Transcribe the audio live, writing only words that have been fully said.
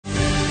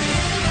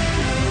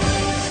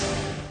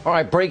All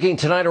right, breaking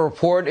tonight, a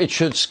report it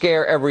should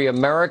scare every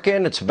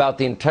American. It's about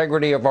the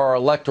integrity of our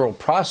electoral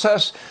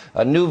process.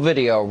 A new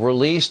video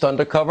released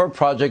undercover,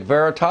 Project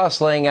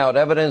Veritas, laying out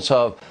evidence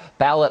of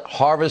ballot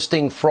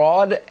harvesting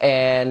fraud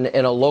and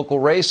in a local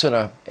race in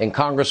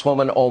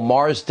Congresswoman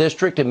Omar's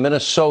district in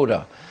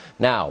Minnesota.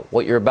 Now,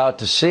 what you're about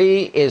to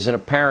see is an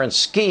apparent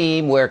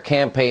scheme where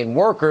campaign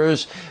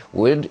workers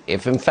would,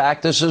 if in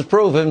fact this is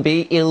proven,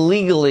 be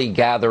illegally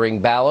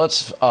gathering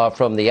ballots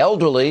from the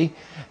elderly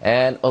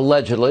and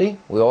allegedly,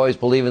 we always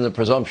believe in the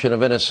presumption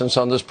of innocence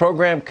on this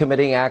program,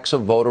 committing acts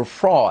of voter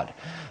fraud.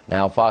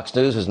 Now, Fox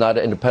News has not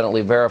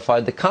independently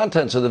verified the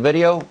contents of the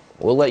video.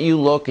 We'll let you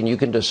look and you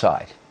can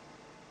decide.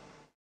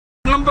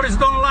 Numbers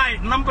don't lie.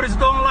 Numbers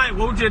don't lie.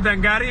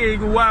 Wajeda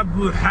gaarigaygu waa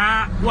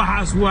buuxaa.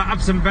 Waxaas waa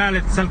absent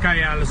ballot salka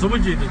yaala. Soo ma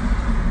jeedin.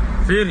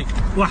 Fiiri,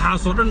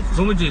 waxaas oo dhan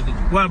soo ma jeedin.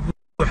 Waa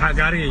buuxaa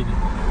gaarigaygu.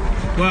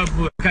 Waa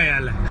buuxaa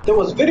yaala. There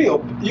was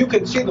video. You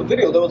could see the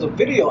video. There was a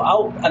video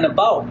out and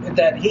about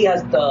that he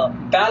has the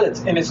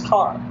ballots in his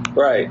car.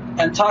 Right.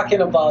 And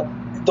talking about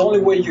the only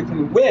way you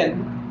can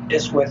win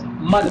is with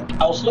money.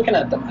 I was looking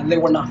at them and they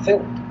were not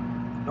filled.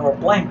 They were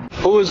blank.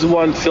 Who is the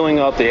one filling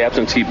out the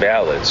absentee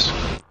ballots?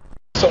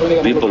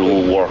 People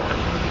who work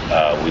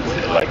with,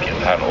 like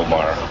Ilhan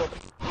Omar.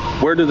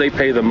 Where do they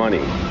pay the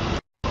money?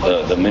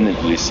 The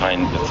minute we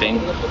sign the thing,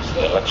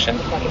 the election,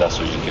 that's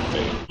what you get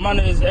paid.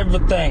 Money is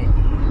everything.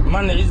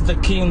 Money is the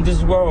key in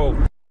this world.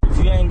 If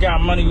you ain't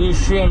got money, you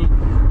should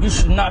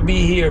not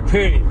be here,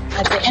 period.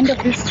 At the end of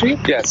this street,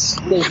 yes,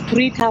 there's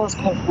 3 towers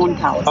called Horn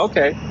Towers.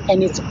 Okay.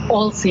 And it's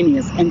all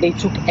seniors, and they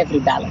took every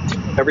ballot.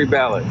 Every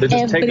ballot. They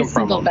just take them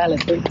from them. Every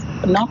single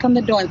ballot. They knock on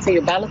the door and say,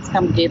 your ballots,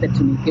 come give it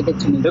to me, give it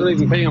to me. They don't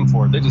even pay them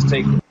for it. They just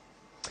take it.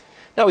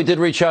 Now, we did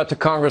reach out to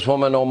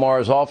Congresswoman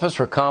Omar's office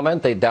for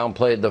comment. They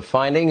downplayed the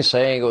findings,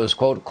 saying it was,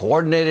 quote,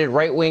 coordinated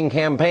right-wing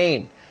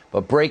campaign.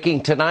 But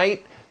breaking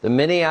tonight, the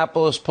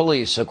Minneapolis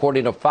police,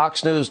 according to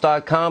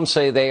FoxNews.com,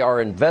 say they are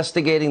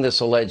investigating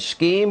this alleged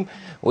scheme,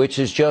 which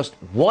is just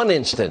one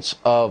instance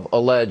of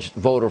alleged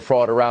voter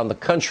fraud around the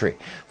country.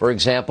 For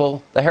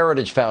example, the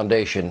Heritage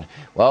Foundation.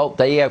 Well,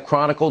 they have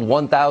chronicled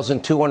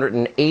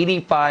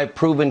 1,285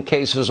 proven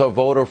cases of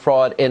voter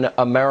fraud in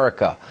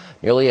America.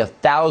 Nearly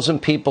 1,000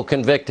 people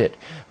convicted.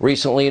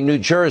 Recently in New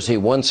Jersey,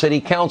 1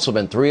 city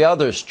councilman, 3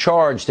 others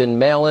charged in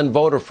mail-in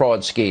voter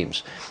fraud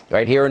schemes.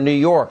 Right here in New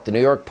York, the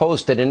New York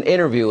Post did an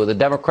interview with a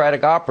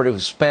Democratic operative who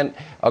spent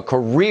a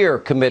career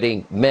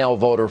committing mail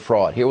voter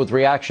fraud. Here with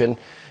reaction,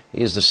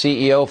 he is the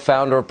CEO,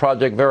 founder of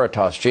Project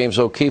Veritas. James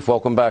O'Keefe,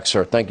 welcome back,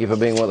 sir. Thank you for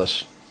being with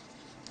us.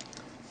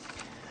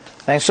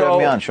 Thanks for having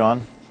me on,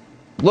 Sean.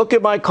 Look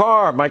at my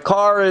car. My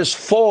car is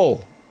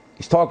full.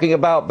 He's talking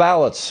about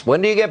ballots.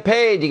 When do you get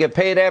paid? You get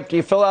paid after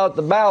you fill out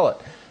the ballot.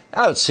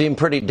 That would seem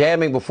pretty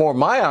damning before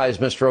my eyes,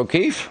 Mr.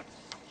 O'Keefe.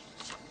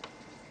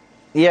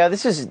 Yeah,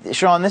 this is,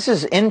 Sean, this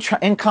is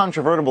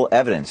incontrovertible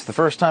evidence. The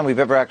first time we've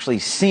ever actually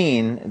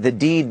seen the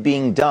deed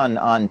being done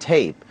on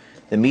tape.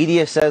 The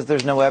media says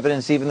there's no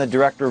evidence. Even the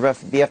director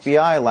of the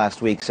FBI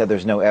last week said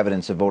there's no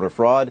evidence of voter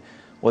fraud.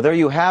 Well, there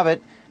you have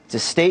it. It's a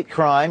state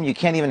crime. You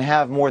can't even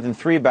have more than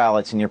 3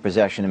 ballots in your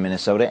possession in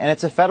Minnesota, and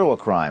it's a federal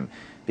crime.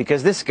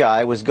 Because this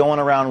guy was going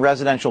around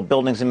residential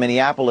buildings in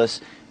Minneapolis,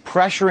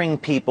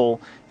 pressuring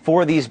people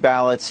for these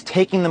ballots,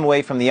 taking them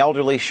away from the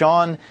elderly.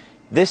 Sean,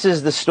 this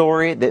is the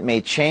story that may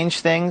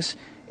change things.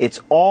 It's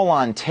all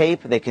on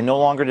tape. They can no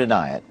longer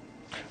deny it.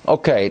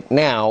 Okay,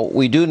 now,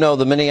 we do know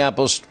the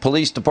Minneapolis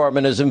Police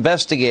Department is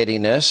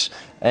investigating this.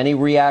 Any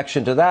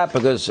reaction to that?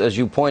 Because, as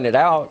you pointed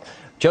out,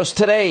 just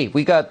today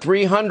we got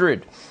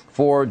 300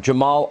 for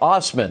Jamal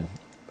Osman.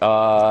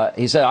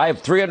 He said, I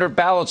have 300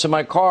 ballots in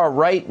my car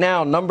right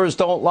now. Numbers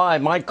don't lie.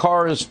 My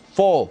car is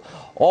full.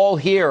 All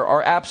here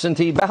are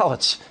absentee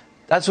ballots.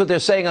 That's what they're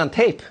saying on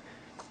tape.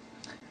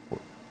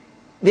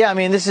 Yeah, I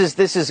mean, this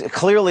is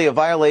clearly a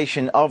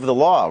violation of the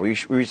law. We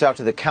reached out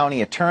to the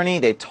county attorney.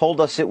 They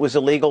told us it was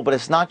illegal, but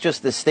it's not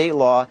just the state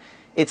law.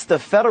 It's the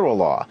federal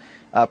law.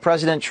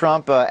 President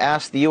Trump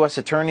asked the U.S.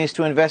 attorneys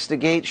to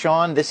investigate,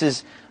 Sean. This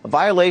is a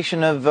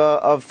violation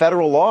of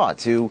federal law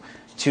to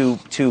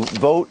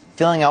vote,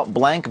 filling out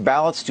blank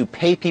ballots, to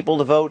pay people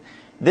to vote.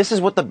 This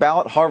is what the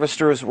ballot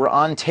harvesters were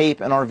on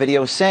tape in our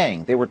video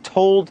saying. They were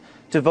told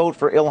to vote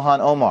for Ilhan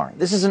Omar.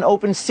 This is an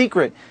open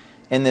secret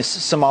in this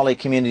Somali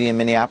community in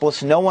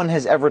Minneapolis. No one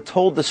has ever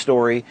told the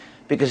story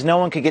because no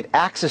one could get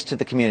access to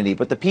the community.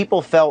 But the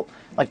people felt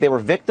like they were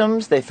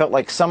victims. They felt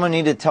like someone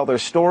needed to tell their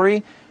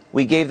story.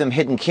 We gave them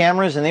hidden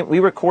cameras, and we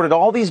recorded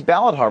all these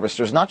ballot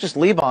harvesters, not just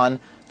Liban,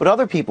 but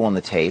other people on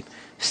the tape,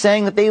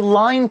 saying that they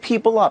line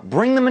people up,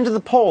 bring them into the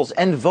polls,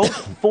 and vote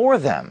for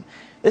them.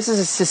 This is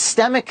a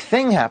systemic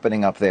thing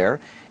happening up there.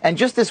 And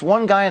just this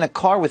one guy in a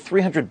car with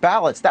 300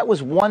 ballots, that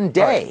was one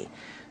day. Right.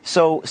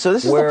 So this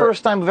is the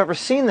first time we've ever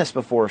seen this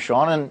before,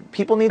 Sean, and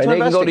people need to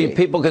investigate.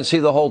 People can see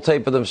the whole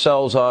tape of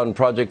themselves on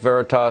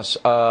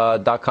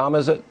ProjectVeritas.com,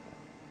 is it?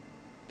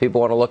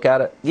 People want to look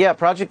at it? Yeah,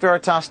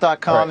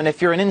 ProjectVeritas.com. Right. And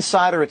if you're an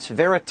insider, it's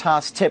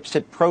Veritas Tips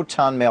at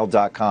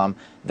ProtonMail.com.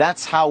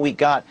 That's how we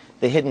got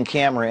the hidden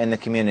camera in the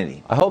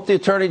community. I hope the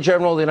Attorney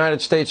General of the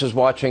United States is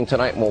watching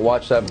tonight and will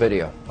watch that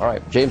video. All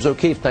right. James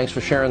O'Keefe, thanks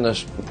for sharing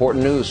this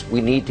important news. We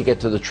need to get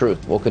to the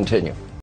truth. We'll continue.